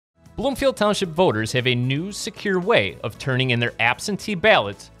Bloomfield Township voters have a new, secure way of turning in their absentee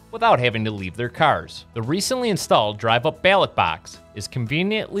ballots without having to leave their cars. The recently installed drive-up ballot box is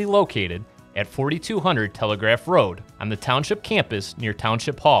conveniently located at 4200 Telegraph Road on the Township campus near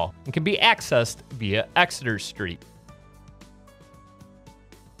Township Hall and can be accessed via Exeter Street.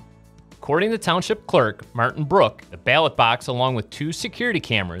 According to Township Clerk Martin Brook, the ballot box along with 2 security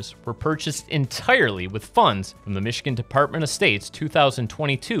cameras were purchased entirely with funds from the Michigan Department of State's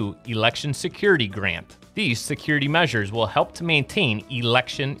 2022 Election Security Grant. These security measures will help to maintain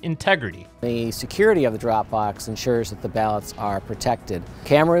election integrity. The security of the drop box ensures that the ballots are protected.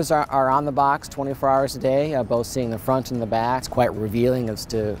 Cameras are on the box 24 hours a day, both seeing the front and the back. It's quite revealing as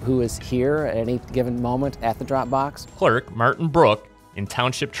to who is here at any given moment at the drop box. Clerk Martin Brook and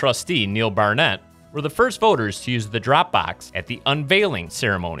Township Trustee Neil Barnett were the first voters to use the drop box at the unveiling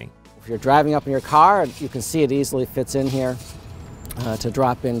ceremony. If you're driving up in your car, you can see it easily fits in here to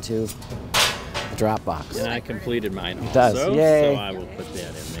drop into the drop box. And I completed mine also, it does. Yay. So I will put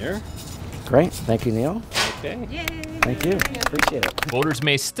that in there. Great. Thank you, Neil. Okay. Yay. Thank you. Appreciate it. Voters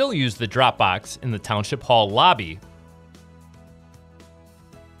may still use the drop box in the Township Hall lobby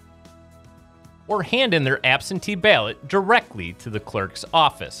or hand in their absentee ballot directly to the clerk's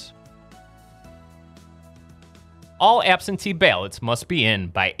office. All absentee ballots must be in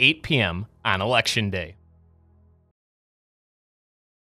by 8 p.m. on Election Day.